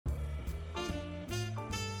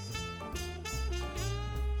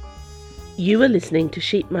You are listening to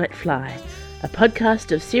Sheep Might Fly, a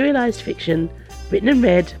podcast of serialised fiction written and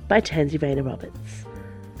read by Tansy Rayner Roberts.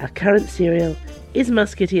 Our current serial is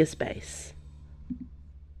Musketeer Space.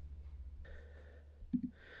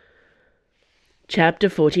 Chapter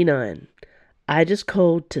 49. I Just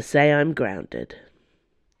Called to Say I'm Grounded.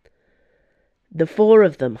 The four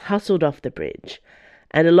of them hustled off the bridge,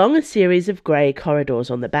 and along a series of grey corridors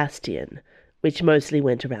on the bastion, which mostly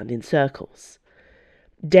went around in circles.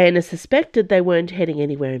 Dana suspected they weren't heading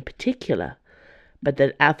anywhere in particular, but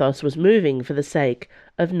that Athos was moving for the sake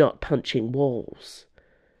of not punching walls.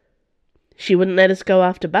 "She wouldn't let us go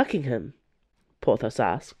after Buckingham?" Porthos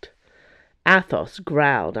asked. Athos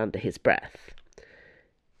growled under his breath.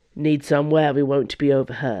 "Need somewhere we won't be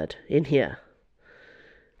overheard. In here."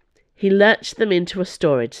 He lurched them into a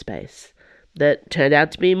storage space that turned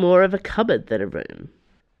out to be more of a cupboard than a room,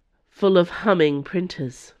 full of humming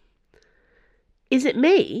printers. "Is it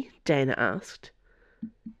me?" Dana asked.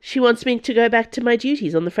 "She wants me to go back to my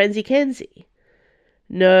duties on the Frenzy Kenzie."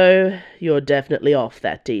 "No, you're definitely off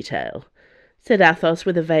that detail," said Athos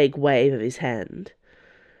with a vague wave of his hand.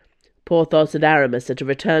 "Porthos and Aramis are to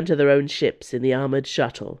return to their own ships in the armoured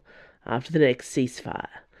shuttle after the next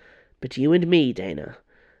ceasefire. But you and me, Dana,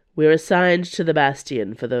 we're assigned to the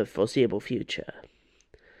bastion for the foreseeable future."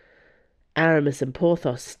 Aramis and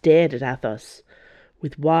Porthos stared at Athos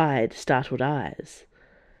with wide, startled eyes.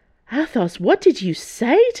 "Athos, what did you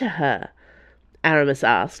say to her?" Aramis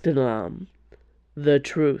asked in alarm. "The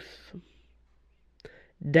truth."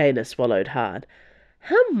 Dana swallowed hard.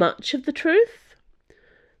 "How much of the truth?"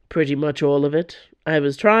 "Pretty much all of it. I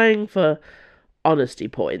was trying for honesty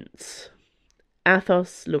points."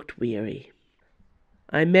 Athos looked weary.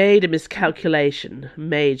 "I made a miscalculation,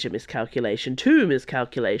 major miscalculation, 2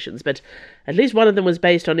 miscalculations, but at least one of them was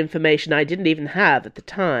based on information I didn't even have at the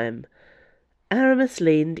time." Aramis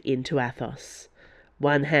leaned into Athos,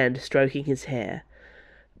 one hand stroking his hair.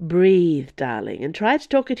 "Breathe, darling, and try to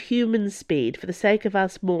talk at human speed for the sake of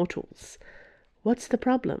us mortals. What's the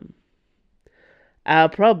problem?" "Our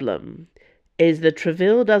problem is that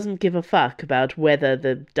Tréville doesn't give a fuck about whether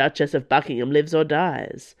the Duchess of Buckingham lives or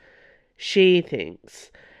dies. She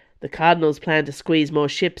thinks the Cardinal's plan to squeeze more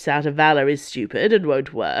ships out of Valor is stupid and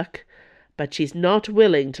won't work, but she's not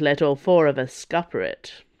willing to let all 4 of us scupper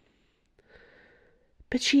it."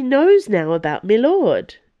 "But she knows now about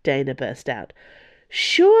Milord," Dana burst out.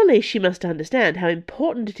 "Surely she must understand how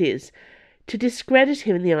important it is to discredit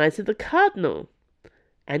him in the eyes of the Cardinal."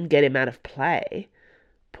 "And get him out of play,"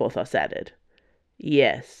 Porthos added.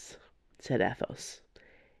 "Yes," said Athos.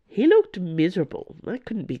 He looked miserable. That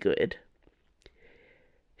couldn't be good.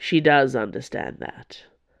 "She does understand that.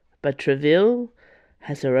 But Tréville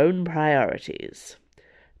has her own priorities.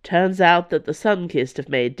 Turns out that the Sun-Kissed have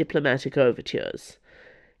made diplomatic overtures.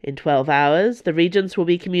 In 12 hours, the regents will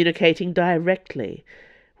be communicating directly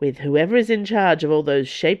with whoever is in charge of all those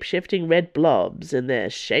shape-shifting red blobs and their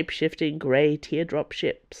shape-shifting grey teardrop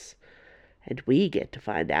ships. And we get to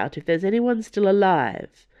find out if there's anyone still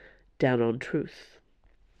alive down on Truth."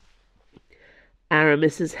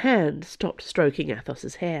 Aramis's hand stopped stroking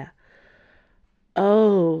Athos's hair.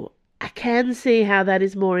 "Oh, I can see how that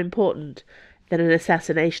is more important than an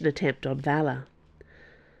assassination attempt on Valor."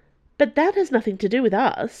 "But that has nothing to do with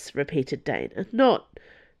us," repeated Dana. "Not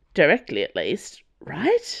directly, at least,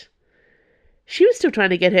 right?" She was still trying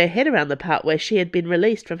to get her head around the part where she had been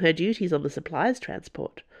released from her duties on the supplies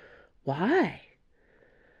transport. Why?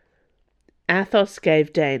 Athos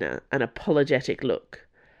gave Dana an apologetic look.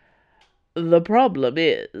 "The problem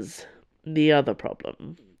is, the other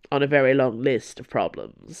problem, on a very long list of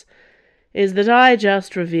problems, is that I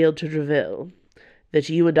just revealed to Tréville that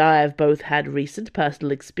you and I have both had recent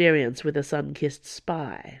personal experience with a sun-kissed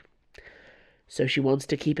spy. So she wants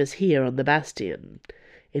to keep us here on the bastion,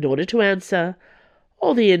 in order to answer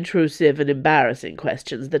all the intrusive and embarrassing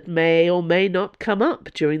questions that may or may not come up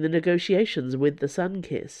during the negotiations with the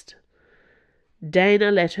sun-kissed."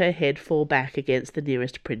 Dana let her head fall back against the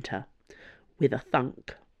nearest printer, with a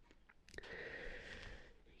thunk.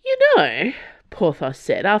 "You know," Porthos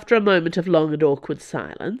said, after a moment of long and awkward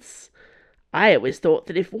silence, "I always thought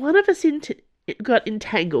that if one of us got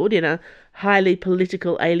entangled in a highly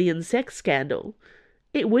political alien sex scandal,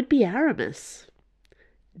 it would be Aramis."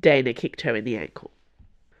 Dana kicked her in the ankle.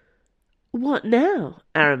 "What now?"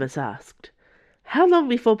 Aramis asked. "How long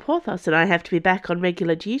before Porthos and I have to be back on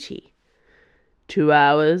regular duty?" 2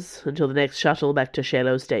 hours, until the next shuttle back to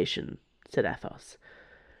Chaillot Station," said Athos,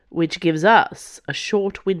 "which gives us a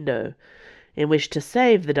short window in which to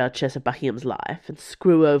save the Duchess of Buckingham's life and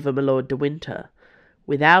screw over Milord de Winter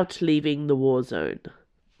without leaving the war zone.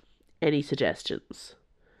 Any suggestions?"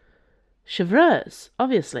 Chevreuse,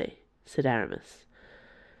 obviously, said Aramis.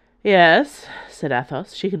 Yes, said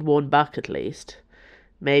Athos, she can warn Buck at least.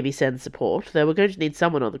 Maybe send support, though we're going to need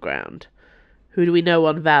someone on the ground. Who do we know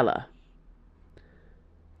on valour?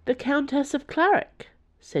 The Countess of Clarick,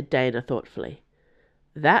 said Dana thoughtfully.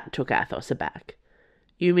 That took Athos aback.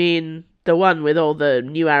 You mean the one with all the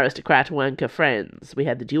new aristocrat wanker friends we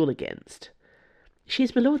had the duel against?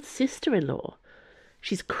 She's my lord's sister-in-law.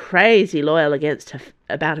 She's crazy loyal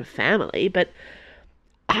about her family, but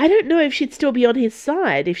I don't know if she'd still be on his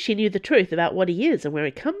side if she knew the truth about what he is and where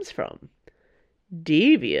he comes from.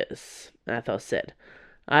 Devious, Athos said.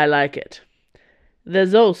 I like it.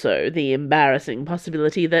 There's also the embarrassing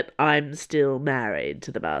possibility that I'm still married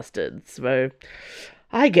to the bastard, so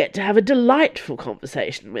I get to have a delightful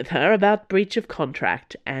conversation with her about breach of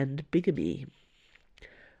contract and bigamy.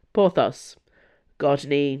 Porthos, got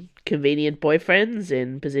any convenient boyfriends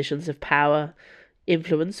in positions of power,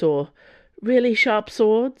 influence, or really sharp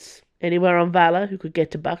swords anywhere on valour who could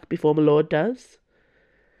get to Buck before my lord does?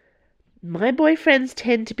 My boyfriends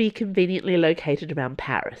tend to be conveniently located around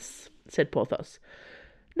Paris, said Porthos.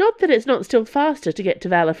 Not that it's not still faster to get to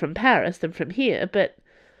valour from Paris than from here, but...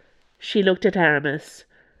 She looked at Aramis,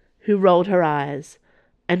 who rolled her eyes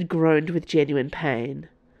and groaned with genuine pain.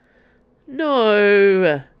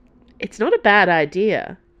 No, it's not a bad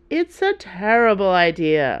idea. It's a terrible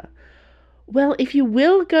idea. Well, if you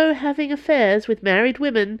will go having affairs with married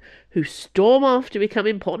women who storm off to become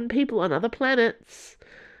important people on other planets...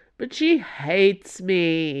 But she hates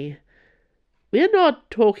me. We're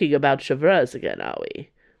not talking about Chevreuse again, are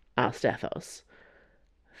we? Asked Athos.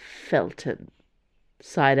 Felton,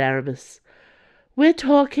 sighed Aramis. We're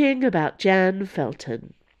talking about Jan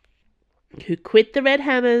Felton, who quit the Red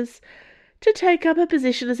Hammers to take up a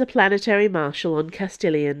position as a planetary marshal on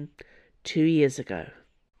Castilian 2 years ago.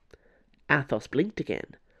 Athos blinked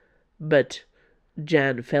again. But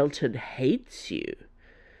Jan Felton hates you.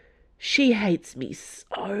 She hates me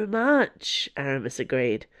so much, Aramis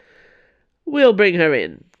agreed. We'll bring her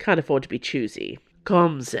in. Can't afford to be choosy.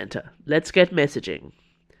 Comm centre. Let's get messaging.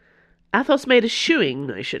 Athos made a shooing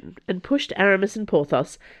motion and pushed Aramis and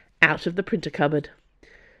Porthos out of the printer cupboard.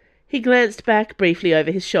 He glanced back briefly over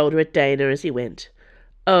his shoulder at Dana as he went.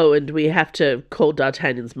 Oh, and we have to call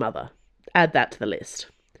D'Artagnan's mother. Add that to the list.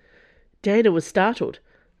 Dana was startled.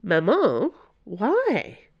 Maman?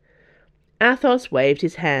 Why? Athos waved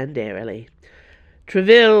his hand airily.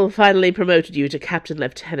 Tréville finally promoted you to Captain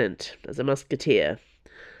Lieutenant as a musketeer.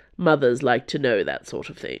 Mothers like to know that sort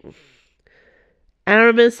of thing.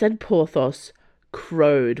 Aramis and Porthos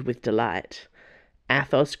crowed with delight.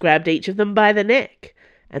 Athos grabbed each of them by the neck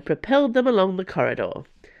and propelled them along the corridor,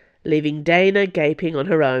 leaving Dana gaping on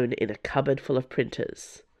her own in a cupboard full of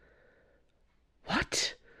printers.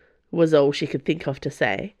 What? Was all she could think of to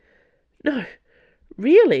say. No,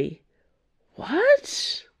 really?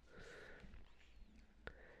 What?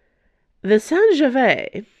 The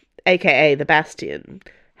Saint-Gervais, aka the Bastion,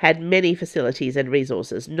 had many facilities and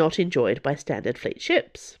resources not enjoyed by standard fleet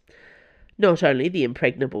ships. Not only the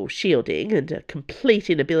impregnable shielding and a complete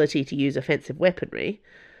inability to use offensive weaponry,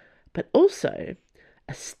 but also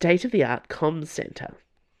a state-of-the-art comms centre.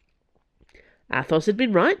 Athos had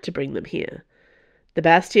been right to bring them here. The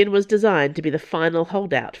Bastion was designed to be the final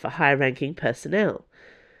holdout for high-ranking personnel,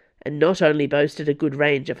 and not only boasted a good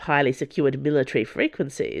range of highly secured military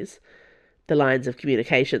frequencies, the lines of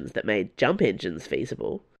communications that made jump engines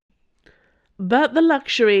feasible, but the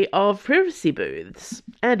luxury of privacy booths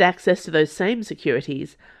and access to those same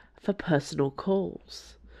securities for personal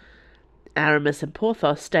calls. Aramis and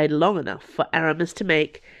Porthos stayed long enough for Aramis to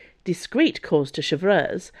make discreet calls to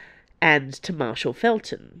Chevreuse and to Marshal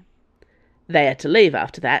Felton. They had to leave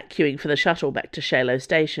after that, queuing for the shuttle back to Chaillot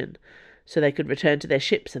Station, so they could return to their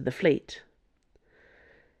ships and the fleet.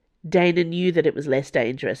 Dana knew that it was less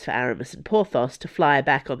dangerous for Aramis and Porthos to fly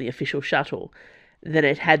back on the official shuttle than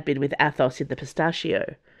it had been with Athos in the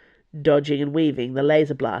Pistachio, dodging and weaving the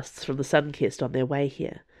laser blasts from the Sun-Kissed on their way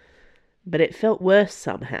here. But it felt worse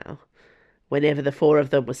somehow, whenever the four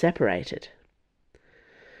of them were separated.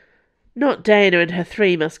 Not Dana and her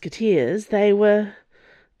 3 musketeers, they were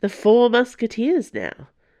the 4 musketeers now.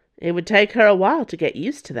 It would take her a while to get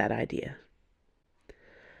used to that idea.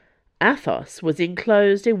 Athos was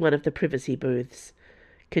enclosed in one of the privacy booths,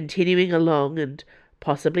 continuing a long and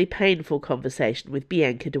possibly painful conversation with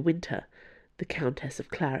Bianca de Winter, the Countess of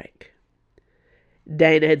Clarick.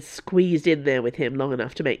 Dana had squeezed in there with him long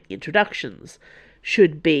enough to make the introductions,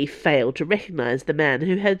 should B fail to recognise the man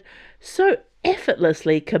who had so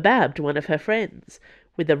effortlessly kebabbed one of her friends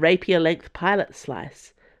with a rapier-length pilot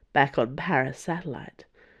slice back on Paris Satellite.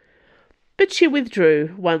 But she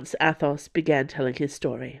withdrew once Athos began telling his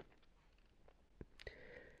story.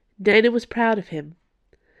 Dana was proud of him.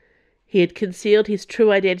 He had concealed his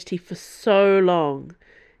true identity for so long,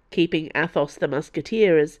 keeping Athos the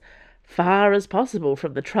Musketeer as far as possible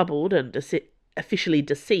from the troubled and officially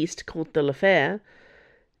deceased Comte de la Fère.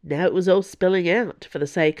 Now it was all spilling out for the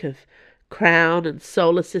sake of crown and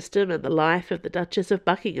solar system and the life of the Duchess of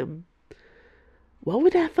Buckingham. What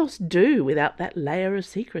would Athos do without that layer of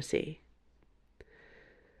secrecy?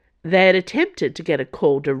 They had attempted to get a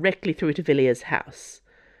call directly through to Villiers' house,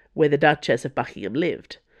 where the Duchess of Buckingham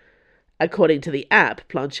lived, according to the app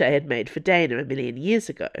Planchet had made for Dana a million years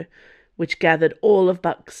ago, which gathered all of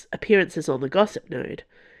Buck's appearances on the gossip node.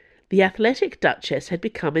 The athletic Duchess had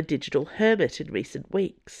become a digital hermit in recent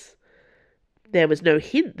weeks. There was no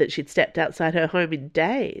hint that she'd stepped outside her home in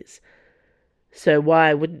days. So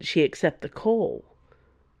why wouldn't she accept the call?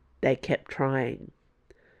 They kept trying.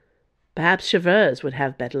 Perhaps Chevreuse would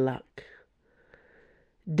have better luck.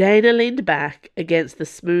 Dana leaned back against the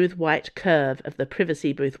smooth white curve of the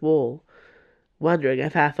privacy booth wall, wondering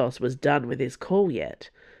if Athos was done with his call yet,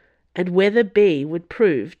 and whether B would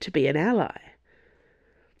prove to be an ally.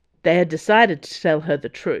 They had decided to tell her the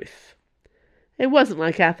truth. It wasn't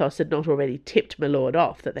like Athos had not already tipped Milord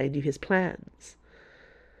off that they knew his plans.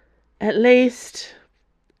 At least,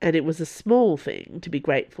 and it was a small thing to be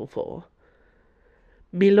grateful for,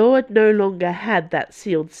 Milord no longer had that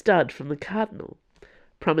sealed stud from the cardinal,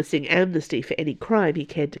 promising amnesty for any crime he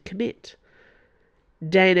cared to commit.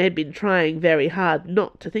 Dana had been trying very hard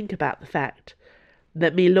not to think about the fact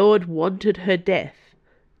that Milord wanted her death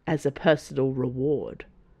as a personal reward.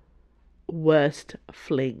 Worst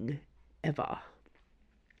fling ever.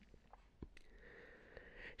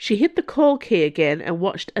 She hit the call key again and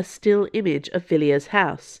watched a still image of Villiers'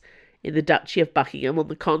 house in the Duchy of Buckingham on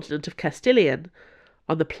the continent of Castilian,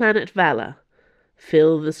 on the planet Valor,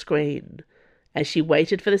 fill the screen as she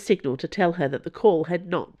waited for the signal to tell her that the call had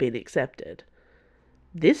not been accepted.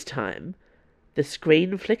 This time, the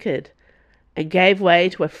screen flickered and gave way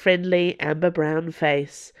to a friendly amber-brown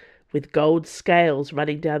face with gold scales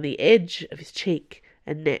running down the edge of his cheek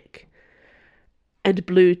and neck, and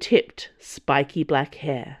blue-tipped, spiky black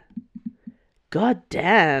hair. God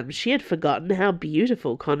damn, she had forgotten how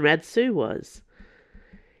beautiful Conrad Sue was.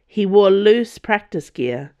 He wore loose practice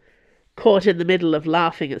gear, caught in the middle of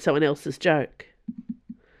laughing at someone else's joke.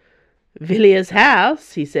 "Villiers'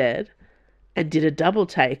 house," he said, and did a double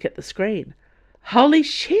take at the screen. "Holy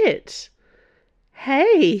shit!"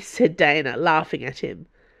 "Hey," said Dana, laughing at him.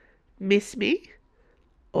 "Miss me?"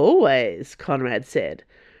 "Always," Conrad said,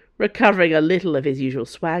 recovering a little of his usual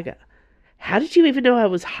swagger. "How did you even know I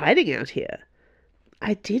was hiding out here?"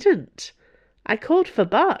 "I didn't. I called for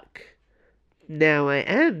Buck." "Now I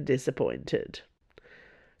am disappointed."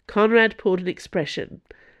 Conrad pulled an expression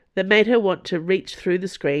that made her want to reach through the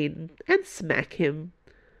screen and smack him,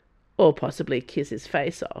 or possibly kiss his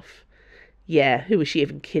face off. Yeah, who was she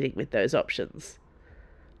even kidding with those options?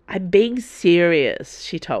 "I'm being serious,"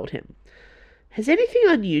 she told him. "Has anything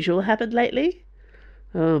unusual happened lately?"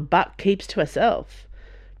 "Oh, Buck keeps to herself.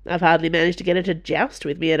 I've hardly managed to get her to joust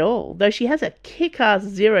with me at all, though she has a kick-ass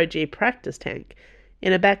zero-G practice tank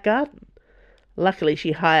in her back garden. Luckily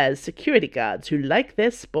she hires security guards who like their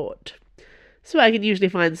sport, so I can usually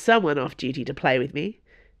find someone off duty to play with me.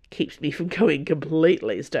 Keeps me from going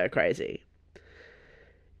completely stir-crazy."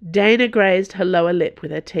 Dana grazed her lower lip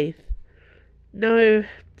with her teeth. "No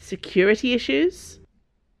security issues?"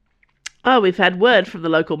 "Oh, we've had word from the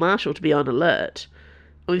local marshal to be on alert.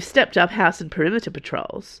 We've stepped up house and perimeter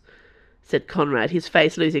patrols," said Conrad, his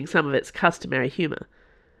face losing some of its customary humour.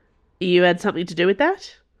 "You had something to do with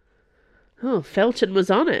that?" "Oh, Felton was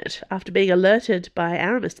on it, after being alerted by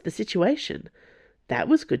Aramis to the situation. That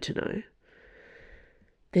was good to know."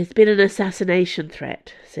 "There's been an assassination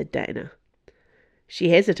threat," said Dana. She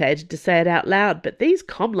hesitated to say it out loud, but these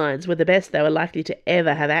comm lines were the best they were likely to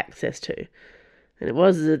ever have access to, and it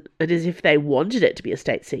wasn't as if they wanted it to be a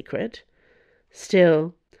state secret.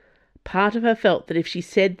 Still, part of her felt that if she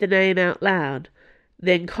said the name out loud,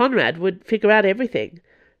 then Conrad would figure out everything,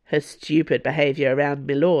 her stupid behaviour around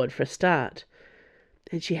Milord for a start.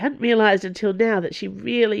 And she hadn't realised until now that she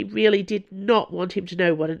really, really did not want him to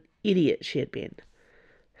know what an idiot she had been.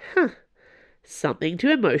 Something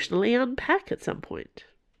to emotionally unpack at some point.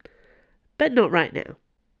 But not right now.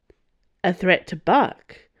 "A threat to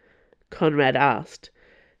Buck?" Conrad asked,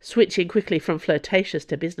 switching quickly from flirtatious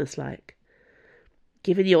to businesslike.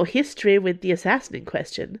 "Given your history with the assassin in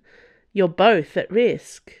question, you're both at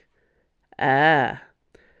risk." "Ah."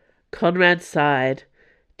 Conrad sighed,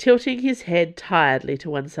 tilting his head tiredly to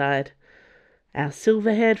one side. "Our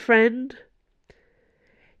silver-haired friend?"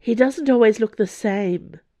 He doesn't always look the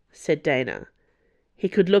same, said Dana. He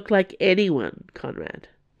could look like anyone, Conrad.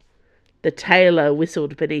 The tailor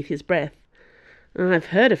whistled beneath his breath. I've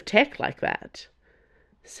heard of tech like that.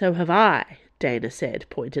 So have I, Dana said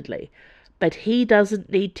pointedly. But he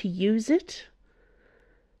doesn't need to use it?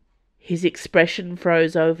 His expression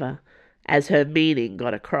froze over as her meaning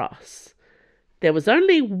got across. There was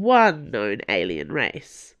only one known alien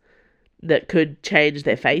race that could change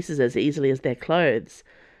their faces as easily as their clothes,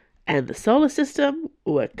 and the solar system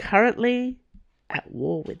were currently at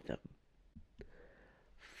war with them.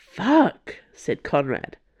 Fuck, said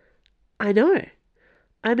Conrad. I know.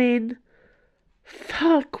 I mean,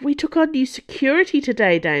 fuck, we took on new security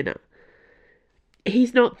today, Dana.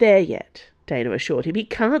 He's not there yet, Dana assured him. He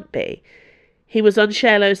can't be. He was on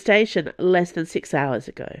Shalo Station less than 6 hours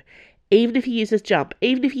ago. Even if he uses jump,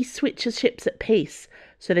 even if he switches ships at peace,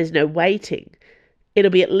 so there's no waiting,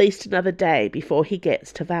 it'll be at least another day before he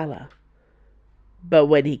gets to Valor. But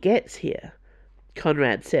when he gets here,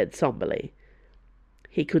 Conrad said somberly,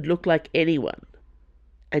 he could look like anyone,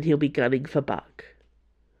 and he'll be gunning for Buck.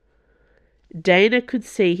 Dana could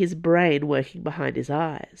see his brain working behind his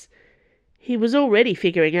eyes. He was already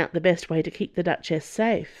figuring out the best way to keep the Duchess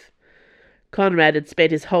safe. Conrad had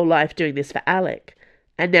spent his whole life doing this for Alec,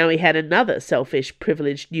 and now he had another selfish,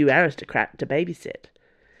 privileged new aristocrat to babysit.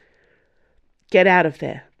 Get out of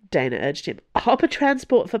there, Dana urged him. Hop a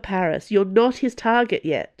transport for Paris. You're not his target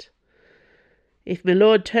yet. If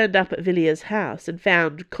Milord turned up at Villiers' house and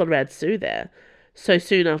found Conrad Sue there, so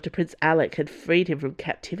soon after Prince Alec had freed him from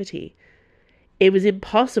captivity, it was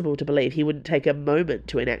impossible to believe he wouldn't take a moment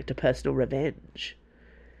to enact a personal revenge.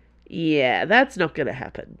 Yeah, that's not going to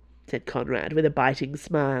happen, said Conrad with a biting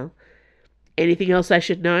smile. Anything else I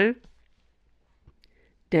should know?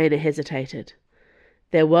 Dana hesitated.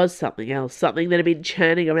 There was something else, something that had been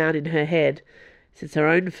churning around in her head since her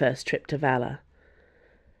own first trip to Valor.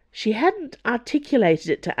 She hadn't articulated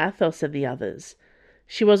it to Athos and the others.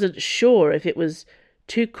 She wasn't sure if it was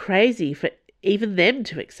too crazy for even them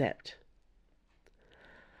to accept.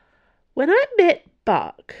 When I met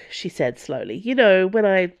Buck, she said slowly, you know, when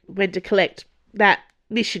I went to collect that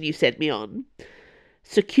mission you sent me on,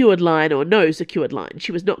 secured line or no secured line,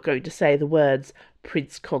 she was not going to say the words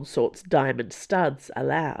Prince Consort's diamond studs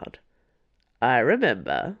aloud. I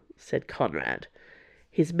remember, said Conrad,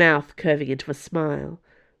 his mouth curving into a smile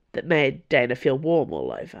that made Dana feel warm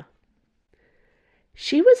all over.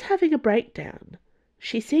 She was having a breakdown.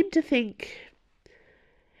 She seemed to think...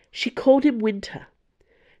 She called him Winter.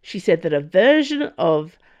 She said that a version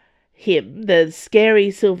of him, the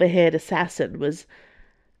scary silver-haired assassin, was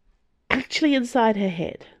actually inside her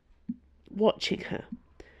head, watching her.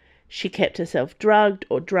 She kept herself drugged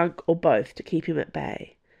or drunk or both to keep him at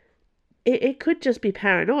bay. It could just be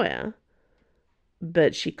paranoia,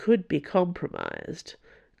 but she could be compromised,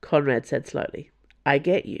 Conrad said slowly. I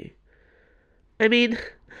get you. I mean,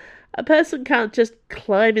 a person can't just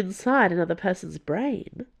climb inside another person's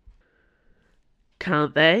brain.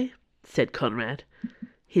 Can't they? Said Conrad,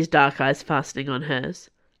 his dark eyes fastening on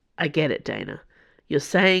hers. I get it, Dana. You're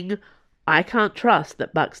saying I can't trust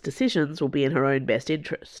that Buck's decisions will be in her own best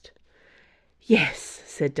interest. Yes,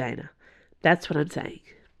 said Dana. That's what I'm saying.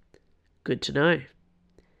 Good to know.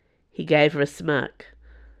 He gave her a smirk.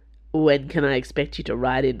 When can I expect you to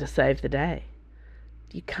ride in to save the day?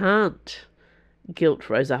 You can't. Guilt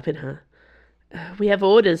rose up in her. We have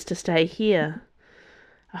orders to stay here.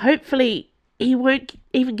 Hopefully he won't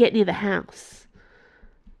even get near the house.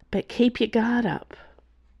 But keep your guard up.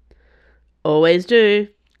 Always do,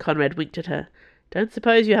 Conrad winked at her. Don't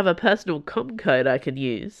suppose you have a personal com code I can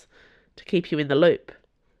use to keep you in the loop?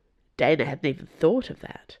 Dana hadn't even thought of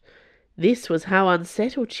that. This was how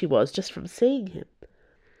unsettled she was just from seeing him.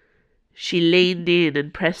 She leaned in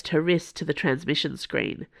and pressed her wrist to the transmission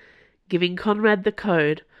screen, giving Conrad the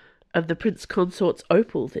code of the Prince Consort's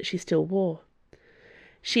opal that she still wore.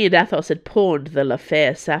 She and Athos had pawned the La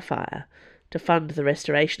Fère sapphire to fund the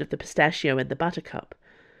restoration of the pistachio and the buttercup,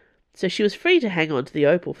 so she was free to hang on to the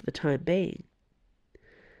opal for the time being.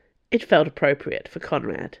 It felt appropriate for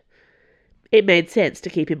Conrad. It made sense to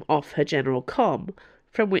keep him off her general comm,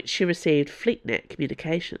 from which she received FleetNet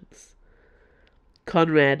communications.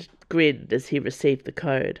 Conrad grinned as he received the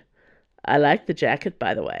code. I like the jacket,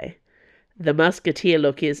 by the way. The musketeer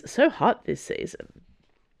look is so hot this season.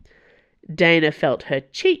 Dana felt her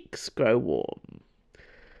cheeks grow warm.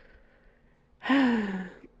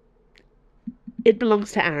 It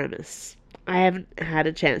belongs to Aramis. I haven't had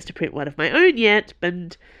a chance to print one of my own yet,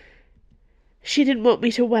 but she didn't want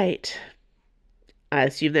me to wait. I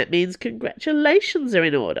assume that means congratulations are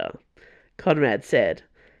in order, Conrad said.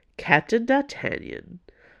 Captain D'Artagnan,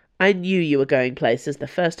 I knew you were going places the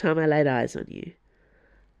first time I laid eyes on you.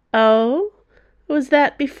 Oh? Was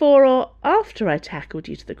that before or after I tackled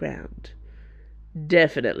you to the ground?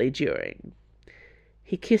 Definitely during.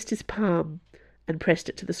 He kissed his palm and pressed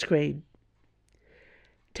it to the screen.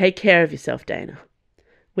 Take care of yourself, Dana.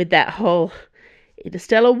 With that whole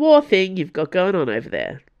interstellar war thing you've got going on over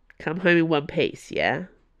there. Come home in one piece, yeah?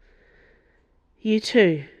 You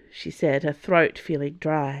too, she said, her throat feeling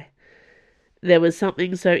dry. There was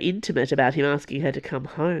something so intimate about him asking her to come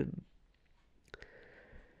home.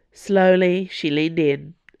 Slowly, she leaned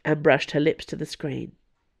in and brushed her lips to the screen.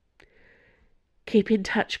 Keep in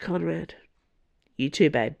touch, Conrad. You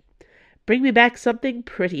too, babe. Bring me back something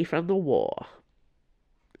pretty from the war.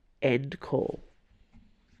 End call.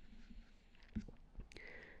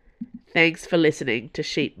 Thanks for listening to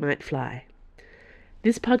Sheep Might Fly.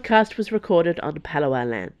 This podcast was recorded on Palawa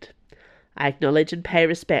land. I acknowledge and pay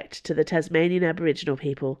respect to the Tasmanian Aboriginal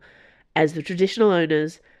people as the traditional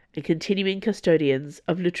owners and continuing custodians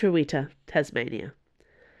of Lutruwita, Tasmania.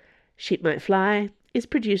 Sheep Might Fly is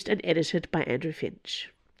produced and edited by Andrew Finch.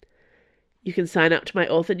 You can sign up to my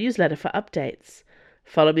author newsletter for updates.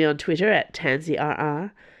 Follow me on Twitter at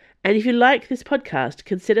TansyRR. And if you like this podcast,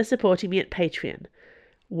 consider supporting me at Patreon,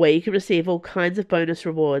 where you can receive all kinds of bonus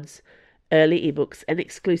rewards, early ebooks, and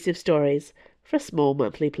exclusive stories for a small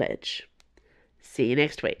monthly pledge. See you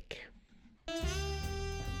next week.